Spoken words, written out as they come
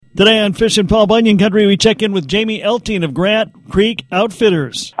Today on Fishin' Paul Bunyan Country, we check in with Jamie Elting of Grant Creek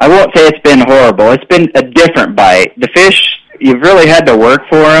Outfitters. I won't say it's been horrible. It's been a different bite. The fish, you've really had to work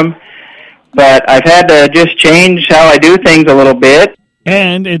for them, but I've had to just change how I do things a little bit.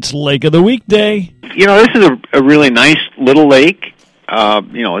 And it's Lake of the Week Day. You know, this is a really nice little lake.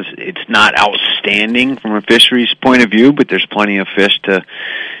 It's not outstanding from a fisheries point of view, but there's plenty of fish to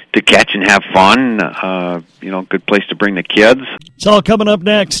catch and have fun. Good place to bring the kids. It's all coming up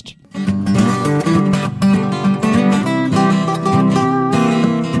next.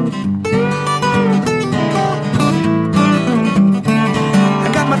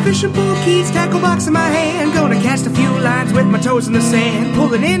 Fishing pole keys, tackle box in my hand. Gonna cast a few lines with my toes in the sand.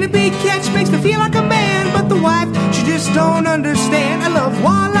 Pulling in a big catch makes me feel like a man. But the wife, she just don't understand. I love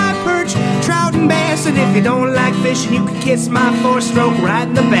walleye, perch, trout, and bass. And if you don't like fishing, you can kiss my four-stroke right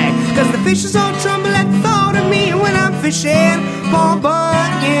in the back. Cause the fishes all tremble at the thought of me when I'm fishing Paul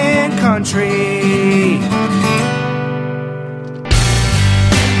Bunyan Country.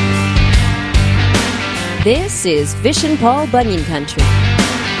 This is Fishin' Paul Bunyan Country.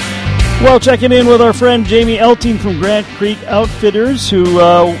 Well, checking in with our friend Jamie Elting from Grant Creek Outfitters, who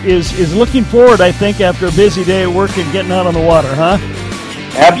is looking forward, I think, after a busy day at work and getting out on the water, huh?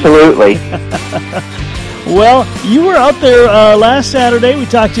 Absolutely. Well, you were out there last Saturday. We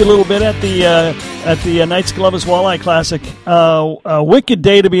talked to you a little bit at the Knights Columbus Walleye Classic. A wicked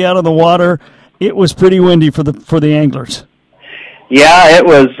day to be out on the water. It was pretty windy for the anglers. Yeah, it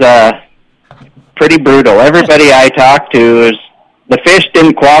was pretty brutal. Everybody I talked to is. The fish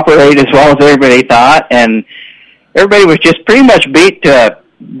didn't cooperate as well as everybody thought, and everybody was just pretty much beat to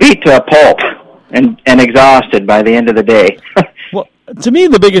a pulp and exhausted by the end of the day. Well, to me,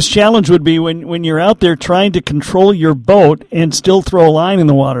 the biggest challenge would be when you're out there trying to control your boat and still throw a line in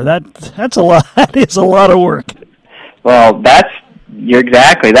the water. That's a lot. That is a lot of work. Well, you're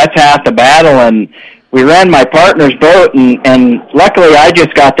exactly. That's half the battle, and we ran my partner's boat, and luckily I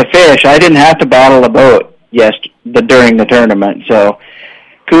just got to fish. I didn't have to battle the boat. During the tournament. So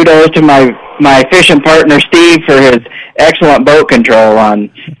kudos to my fishing partner Steve for his excellent boat control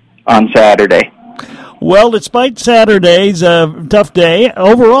on Saturday. Well, despite Saturday's tough day,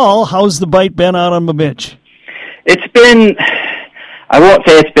 overall, how's the bite been out on the beach? It's been, I won't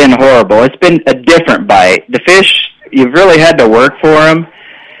say it's been horrible. It's been a different bite. The fish, you've really had to work for them.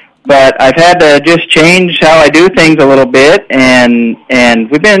 But I've had to just change how I do things a little bit, and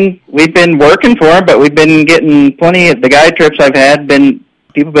we've been working for them, but we've been getting plenty of the guide trips I've had.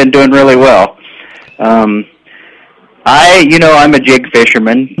 People been doing really well. I'm a jig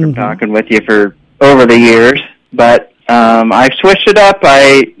fisherman from talking with you for over the years, but I've switched it up.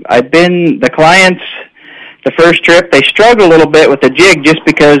 I've been the clients. The first trip they struggled a little bit with the jig just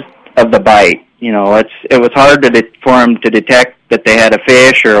because of the bite. You know, it was hard for them to detect that they had a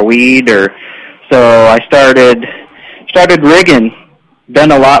fish or a weed, so I started rigging.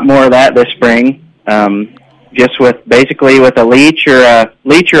 Done a lot more of that this spring, just with a leech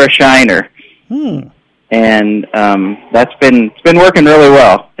or a shiner, and it's been working really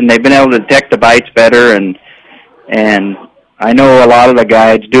well. And they've been able to detect the bites better, and I know a lot of the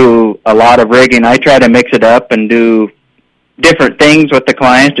guides do a lot of rigging. I try to mix it up and do different things with the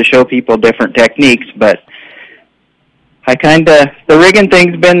clients to show people different techniques, but the rigging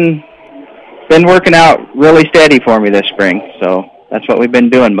thing's been working out really steady for me this spring, so that's what we've been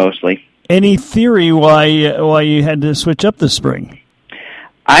doing mostly. Any theory why you had to switch up this spring?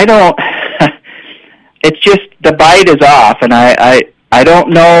 I don't. It's just the bite is off, and I don't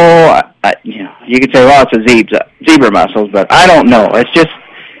know. You could say, well, it's a zebra mussels, but I don't know. It's just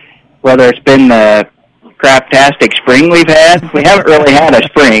whether it's been the craptastic spring we've had. We haven't really had a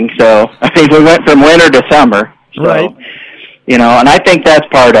spring, so we went from winter to summer. So, right. And I think that's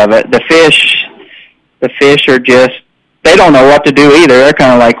part of it. The fish are just, they don't know what to do either. They're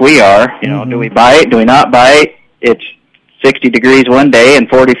kind of like we are. Do we bite? Do we not bite? It's 60 degrees one day and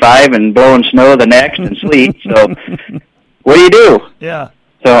 45 and blowing snow the next and sleet. So what do you do? Yeah.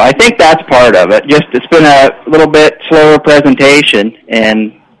 So I think that's part of it. Just it's been a little bit slower presentation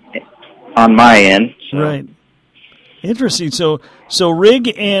and on my end. So. Right. Interesting. So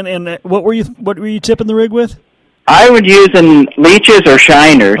rig and what were you tipping the rig with? I would use leeches or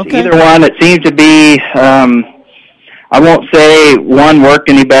shiners. Okay. Either one. It seems to be. I won't say one worked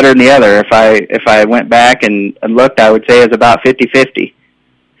any better than the other. If I went back and looked, I would say it's about 50-50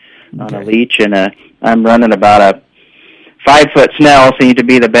 on a leech, and I'm running about a 5-foot snell seemed to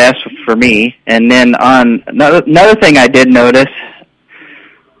be the best for me. And then on another thing I did notice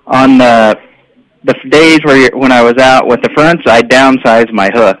on the days when I was out with the fronts, I downsized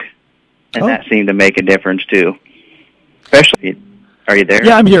my hook, and that seemed to make a difference too. Especially Are you there?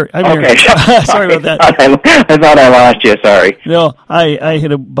 Yeah, I'm here. Okay. Sorry about that. I thought I lost you. Sorry. No, I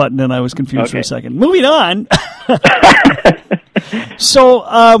hit a button and I was confused for a second. Moving on.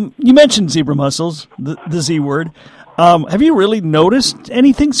 So you mentioned zebra mussels, the Z word. Have you really noticed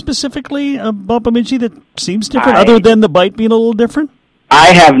anything specifically about Bemidji that seems different, other than the bite being a little different?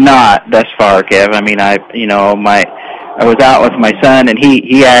 I have not thus far, Kev. I mean, I was out with my son, and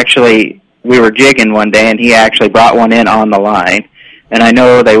he actually, we were jigging one day, and he actually brought one in on the line. And I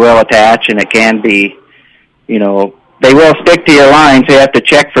know they will attach, and it can be, they will stick to your line, so you have to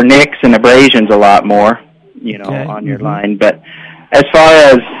check for nicks and abrasions a lot more, on your line. But as far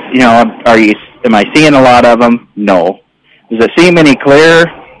as, am I seeing a lot of them? No. Does it seem any clearer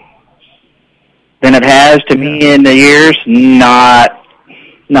than it has to me in the years?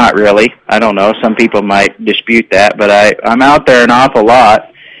 Not really. I don't know. Some people might dispute that, but I'm out there an awful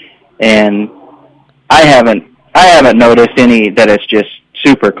lot, and I haven't noticed any that it's just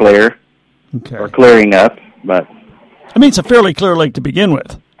super clear or clearing up. But I mean, it's a fairly clear lake to begin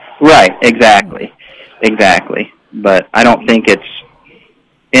with. Right. Exactly. But I don't think it's,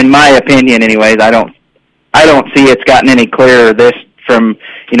 in my opinion, anyways. I don't see it's gotten any clearer this from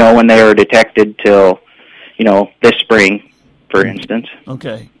when they were detected till this spring, for instance.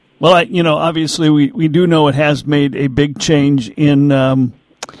 Okay. Well, obviously we do know it has made a big change in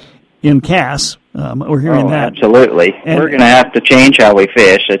Cass. We're hearing that. Absolutely. And we're going to have to change how we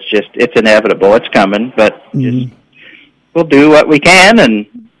fish. It's inevitable. It's coming, but we'll do what we can, and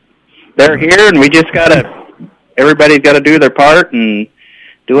they're here, and we just everybody's got to do their part and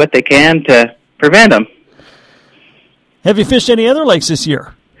do what they can to prevent them. Have you fished any other lakes this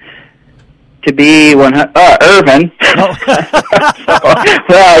year? To be Irvin. Oh.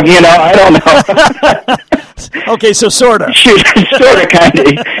 Well, I don't know. Okay, so sort of. Sort of, kind of.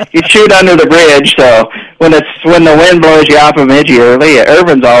 You shoot under the bridge, so when the wind blows you off of Bemidji early,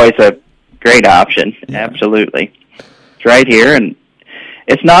 Irvin's always a great option. Yeah. Absolutely. It's right here, and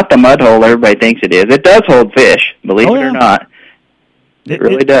it's not the mud hole everybody thinks it is. It does hold fish, believe it or not. It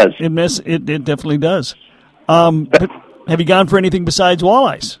really does. It definitely does. But have you gone for anything besides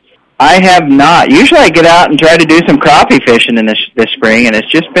walleyes? I have not. Usually I get out and try to do some crappie fishing in this spring, and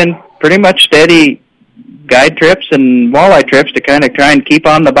it's just been pretty much steady guide trips and walleye trips to kind of try and keep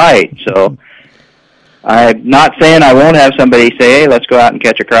on the bite. So I'm not saying I won't have somebody say, hey, let's go out and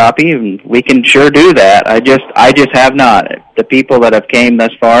catch a crappie, and we can sure do that. I just have not. The people that have came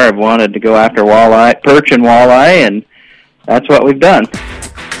thus far have wanted to go after walleye, perch and walleye, and that's what we've done.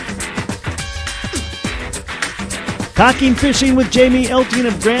 Talking fishing with Jamie Elting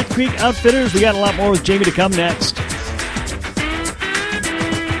of Grant Creek Outfitters. We got a lot more with Jamie to come next.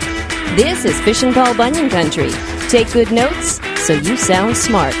 This is Fishin' Paul Bunyan Country. Take good notes so you sound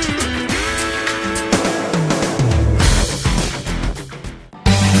smart.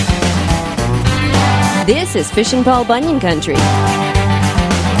 This is Fishin' Paul Bunyan Country.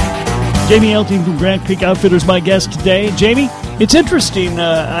 Jamie Elting from Grant Creek Outfitters, my guest today. Jamie, it's interesting,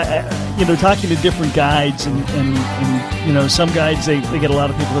 talking to different guides, and some guides, they get a lot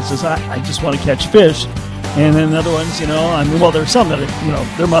of people that says, I just want to catch fish. And then other ones, there's some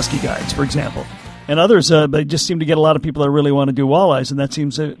that they're musky guides, for example. And others, they just seem to get a lot of people that really want to do walleyes, and that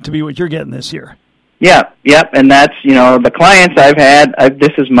seems to be what you're getting this year. Yeah, yep, and that's, the clients I've had,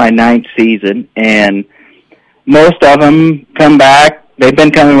 this is my 9th season, and most of them come back. They've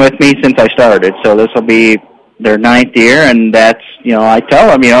been coming with me since I started, so this will be their 9th year, and that's, I tell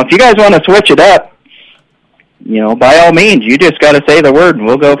them, if you guys want to switch it up, by all means, you just got to say the word, and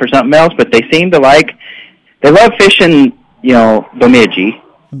we'll go for something else, but they seem to they love fishing, Bemidji,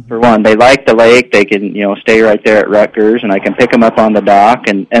 for one. They like the lake. They can, stay right there at Rutgers, and I can pick them up on the dock,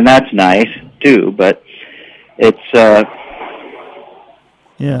 and that's nice, too, but it's,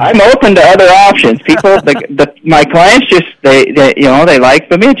 I'm open to other options. People, my clients they like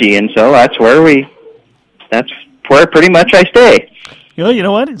Bemidji, and so that's where pretty much I stay. You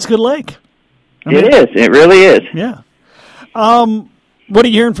know what? It's a good lake. It is. It really is. Yeah. What are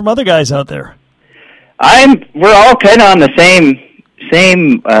you hearing from other guys out there? We're all kind of on the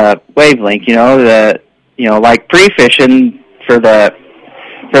same wavelength. Like pre-fishing for the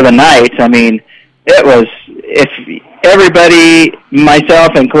nights. I mean, it was, if everybody,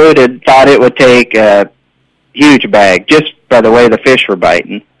 myself included, thought it would take a huge bag just by the way the fish were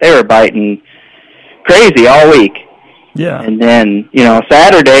biting. They were biting crazy all week. Yeah. And then,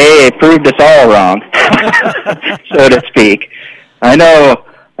 Saturday it proved us all wrong, so to speak. I know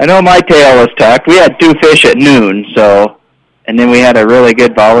my tail was tucked. We had 2 fish at noon, and then we had a really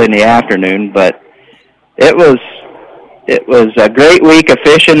good volley in the afternoon, but it was it was a great week of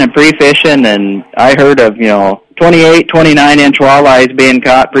fishing and pre-fishing, and I heard of 28, 29-inch walleyes being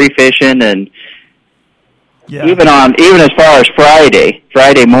caught pre-fishing, and even as far as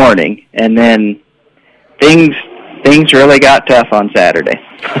Friday morning, and then things really got tough on Saturday.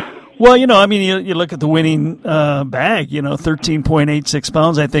 Well, you look at the winning bag, 13.86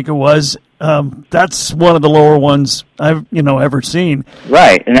 pounds, I think it was. That's one of the lower ones I've, ever seen.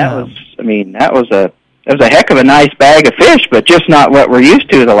 Right, and that was a heck of a nice bag of fish, but just not what we're used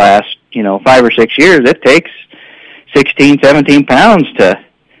to the last, 5 or 6 years. It takes 16, 17 pounds to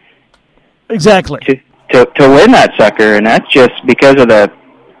win that sucker, and that's just because of the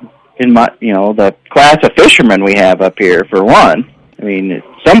class of fishermen we have up here, for one. I mean,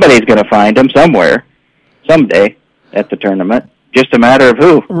 somebody's going to find them somewhere, someday, at the tournament. Just a matter of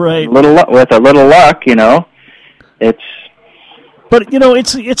who. Right. With a little luck, it's. But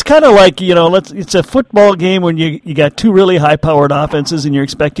it's kind of like it's a football game when you got two really high-powered offenses and you're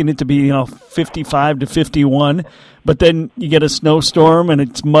expecting it to be 55-51, but then you get a snowstorm and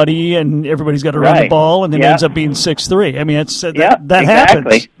it's muddy and everybody's got to run the ball and it ends up being 6-3. I mean, that exactly.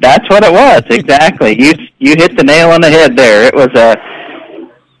 happens. That's what it was. Exactly. You hit the nail on the head there. It was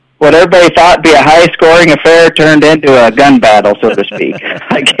what everybody thought would be a high-scoring affair turned into a gun battle, so to speak.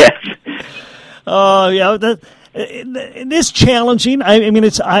 I guess. Oh it is challenging. I mean,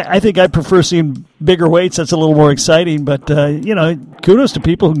 I think I prefer seeing bigger weights. That's a little more exciting. But kudos to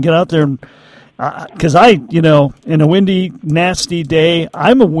people who can get out there and because in a windy, nasty day,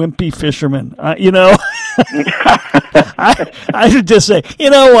 I'm a wimpy fisherman. I should just say, you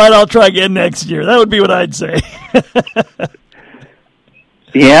know what? I'll try again next year. That would be what I'd say.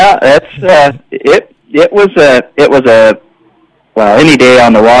 Yeah, that's it was a well, any day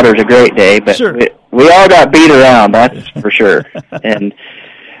on the water is a great day, but sure. We all got beat around, that's for sure. And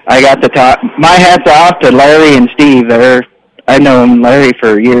I got to talk. My hat's off to Larry and Steve. I've known Larry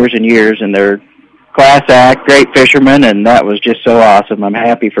for years and years, and they're class act, great fishermen, and that was just so awesome. I'm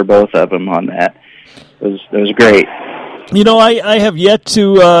happy for both of them on that. It was great. I have yet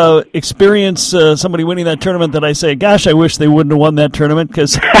to experience somebody winning that tournament that I say, gosh, I wish they wouldn't have won that tournament,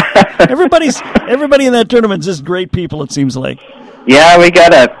 because everybody in that tournament is just great people, it seems like. Yeah,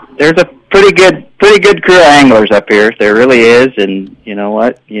 there's a pretty good crew of anglers up here. There really is, and you know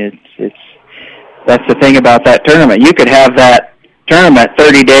what? That's the thing about that tournament. You could have that tournament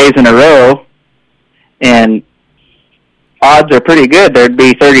 30 days in a row, and odds are pretty good. There'd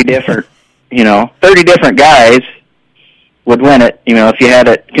be 30 different guys would win it, if you had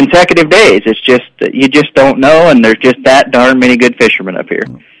it consecutive days. It's just that you just don't know, and there's just that darn many good fishermen up here.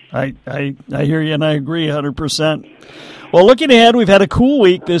 I hear you, and I agree 100%. Well, looking ahead, we've had a cool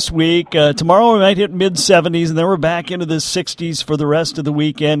week this week. Tomorrow we might hit mid-70s, and then we're back into the 60s for the rest of the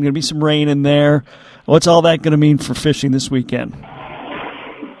weekend. Going to be some rain in there. What's all that going to mean for fishing this weekend?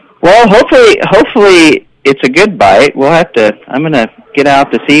 Well, hopefully it's a good bite. I'm going to get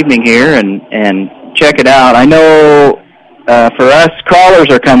out this evening here and check it out. I know for us, crawlers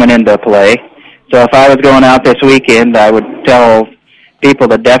are coming into play. So if I was going out this weekend, I would tell people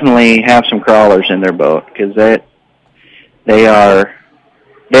to definitely have some crawlers in their boat, because they are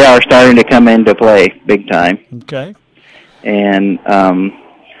starting to come into play big time. Okay. And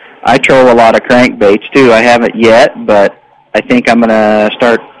I troll a lot of crankbaits too. I haven't yet, but I think I'm going to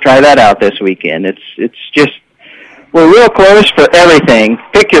try that out this weekend. It's just, we're real close for everything.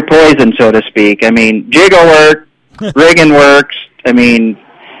 Pick your poison, so to speak. I mean, jiggle work, rigging works. I mean,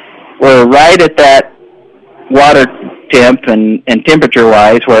 we're right at that water temp and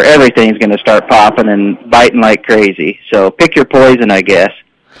temperature-wise where everything's going to start popping and biting like crazy. So pick your poison, I guess.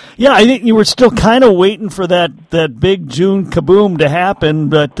 Yeah, I think you were still kind of waiting for that big June kaboom to happen,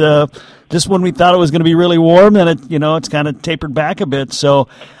 but just when we thought it was going to be really warm, then it's kind of tapered back a bit. So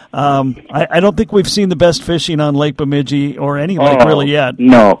I don't think we've seen the best fishing on Lake Bemidji or any lake really yet.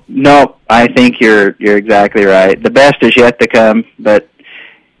 No, I think you're exactly right. The best is yet to come, but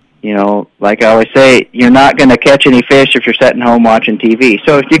like I always say, you're not going to catch any fish if you're sitting home watching TV.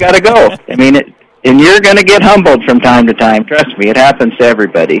 So you got to go. I mean, and you're going to get humbled from time to time. Trust me, it happens to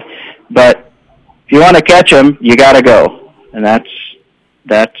everybody. But if you want to catch them, you got to go, and that's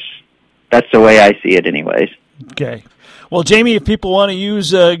the way I see it, anyways. Okay. Well, Jamie, if people want to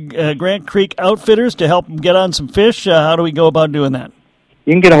use Grant Creek Outfitters to help them get on some fish, how do we go about doing that?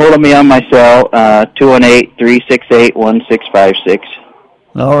 You can get a hold of me on my cell, 218-368-1656.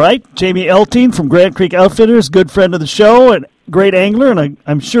 All right. Jamie Elting from Grant Creek Outfitters, good friend of the show and great angler, and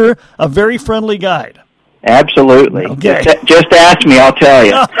I'm sure a very friendly guide. Absolutely. Okay. Just ask me, I'll tell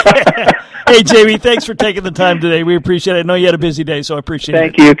you. Okay. Hey, Jamie, thanks for taking the time today. We appreciate it. I know you had a busy day, so I appreciate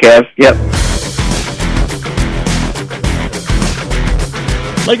it. Thank you, Kev. Yep.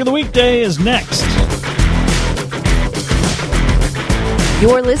 Lake of the Weekday is next.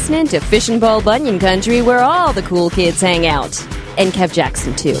 You're listening to Fishin' Paul Bunyan Country, where all the cool kids hang out. And Kev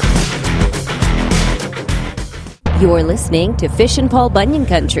Jackson, too. You're listening to Fishin' Paul Bunyan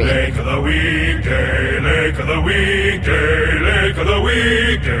Country. Lake of the Weekday, Lake of the Weekday, Lake of the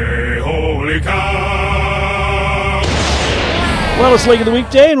Weekday, holy cow. Well, it's Lake of the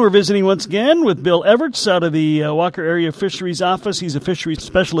Weekday, and we're visiting once again with Bill Everts out of the Walker Area Fisheries Office. He's a fisheries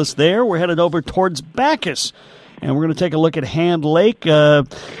specialist there. We're headed over towards Bacchus, and we're going to take a look at Hand Lake. Bill,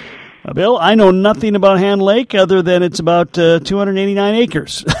 I know nothing about Hand Lake other than it's about 289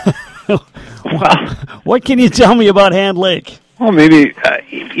 acres. Well, what can you tell me about Hand Lake? Well, maybe,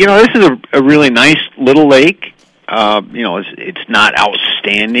 this is a really nice little lake. It's not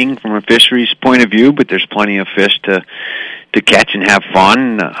outstanding from a fisheries point of view, but there's plenty of fish to catch and have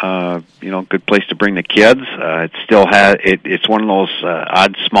fun. Good place to bring the kids. It still has, it's one of those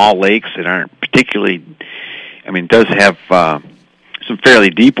odd small lakes that aren't particularly, it does have some fairly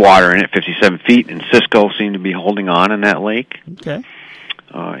deep water in it, 57 feet, and Cisco seem to be holding on in that lake. Okay.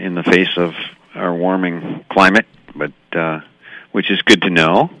 In the face of our warming climate, but which is good to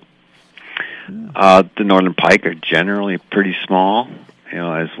know. The northern pike are generally pretty small,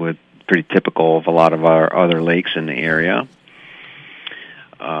 as with pretty typical of a lot of our other lakes in the area.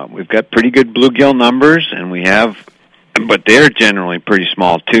 We've got pretty good bluegill numbers, and but they're generally pretty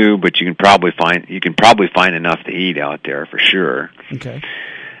small too. But you can probably find enough to eat out there for sure. Okay.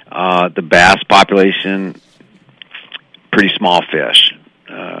 The bass population, pretty small fish.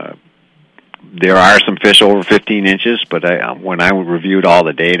 There are some fish over 15 inches, but when I reviewed all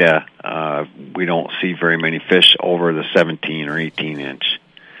the data, we don't see very many fish over the 17 or 18-inch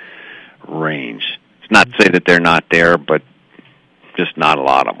range. It's not to say that they're not there, but just not a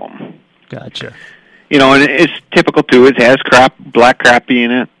lot of them. Gotcha. And it's typical, too. It has black crappie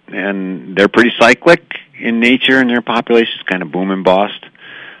in it, and they're pretty cyclic in nature, and their population is kind of boom and bust.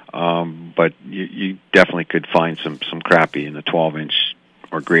 But you definitely could find some crappie in the 12-inch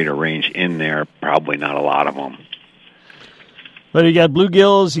or greater range in there. Probably not a lot of them. But you got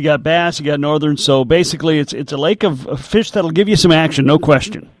bluegills, you got bass, you got northern. So basically, it's a lake of fish that'll give you some action, no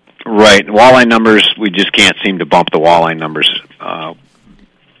question. Right. Walleye numbers, we just can't seem to bump the walleye numbers,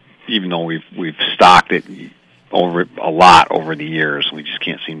 even though we've stocked it over a lot over the years. We just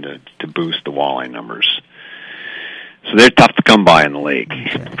can't seem to boost the walleye numbers. So they're tough to come by in the lake,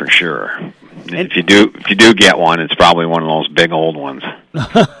 for sure. And if you do get one, it's probably one of those big old ones.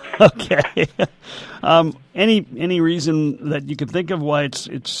 Okay. Any reason that you could think of why it's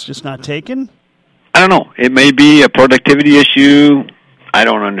just not taken? I don't know. It may be a productivity issue. I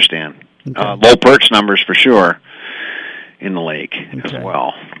don't understand. Okay. Low perch numbers for sure in the lake as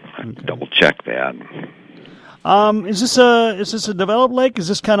well. Okay. Double check that. Is this a developed lake? Is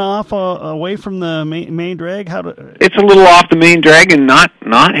this kind of off away from the main drag? It's a little off the main drag and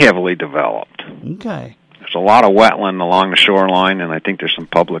not heavily developed. Okay. There's a lot of wetland along the shoreline, and I think there's some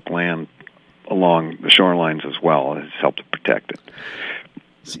public land along the shorelines as well. It's helped to protect it.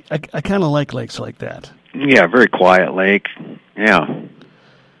 See, I kind of like lakes like that. Yeah, very quiet lake. Yeah.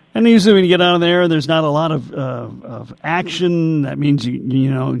 And usually when you get out of there, there's not a lot of action. That means you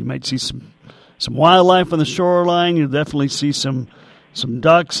might see some wildlife on the shoreline. You'll definitely see some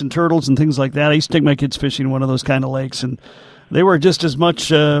ducks and turtles and things like that. I used to take my kids fishing in one of those kind of lakes, and they were just as much.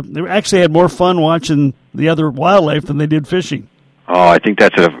 They actually had more fun watching the other wildlife than they did fishing. Oh, I think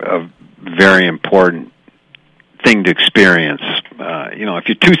that's a very important thing to experience. If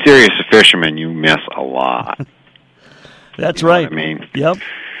you're too serious a fisherman, you miss a lot. That's right. What I mean, yep.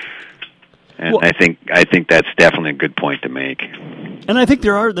 And I think that's definitely a good point to make. And I think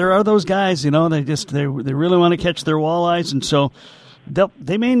there are those guys, they really want to catch their walleyes, and so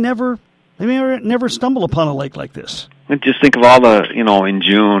they may never stumble upon a lake like this. And just think of all the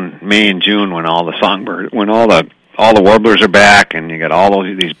May and June when all the songbirds, when all the warblers are back, and you got all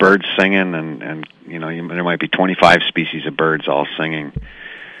these birds singing, and there might be 25 species of birds all singing.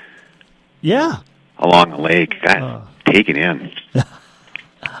 Yeah. Along the lake, God, take it in.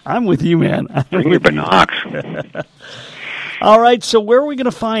 I'm with you, man. Bring your binocs. All right, so where are we going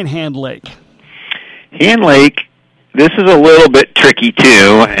to find Hand Lake? Hand Lake, this is a little bit tricky too,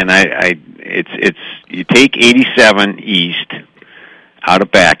 and it's you take 87 east out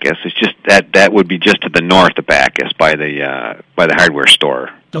of Bacchus. It's just that would be just to the north of Bacchus by the hardware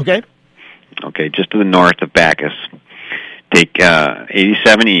store. Okay. Okay, just to the north of Bacchus. Take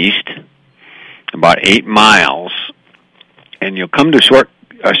 87 east, about 8 miles, and you'll come to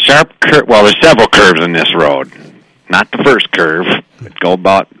a sharp curve. Well, there's several curves in this road. Not the first curve. It go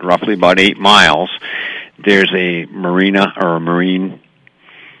roughly about 8 miles. There's a marina or a marine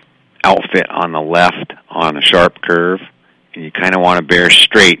outfit on the left on a sharp curve, and you kind of want to bear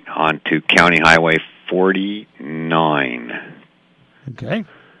straight onto County Highway 49. Okay.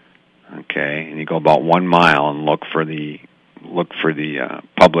 Okay, and you go about 1 mile and look for the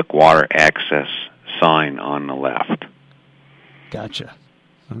public water access sign on the left. Gotcha.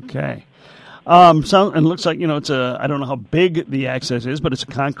 Okay. And it looks like, it's I don't know how big the access is, but it's a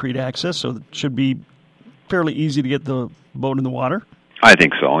concrete access, so it should be fairly easy to get the boat in the water. I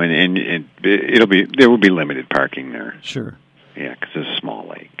think so, and there will be limited parking there. Sure. Yeah, because it's a small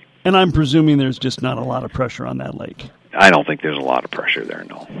lake. And I'm presuming there's just not a lot of pressure on that lake. I don't think there's a lot of pressure there,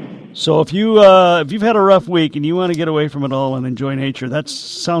 no. So if you've had a rough week and you want to get away from it all and enjoy nature, that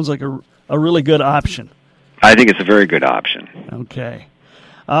sounds like a really good option. I think it's a very good option. Okay.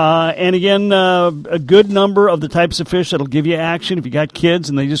 And again, a good number of the types of fish that'll give you action. If you got kids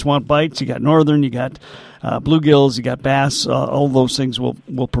and they just want bites, you got northern, you got bluegills, you got bass. All those things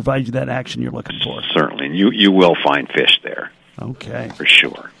will provide you that action you're looking for. Certainly, and you will find fish there. Okay. For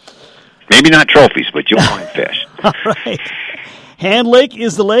sure. Maybe not trophies, but you'll find fish. All right. Hand Lake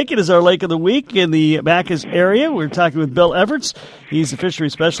is the lake. It is our lake of the week in the Bacchus area. We're talking with Bill Everts. He's the fishery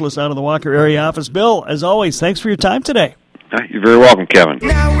specialist out of the Walker area office. Bill, as always, thanks for your time today. You're very welcome, Kevin.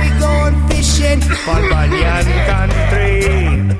 Now we going fishing on Bunyan Country.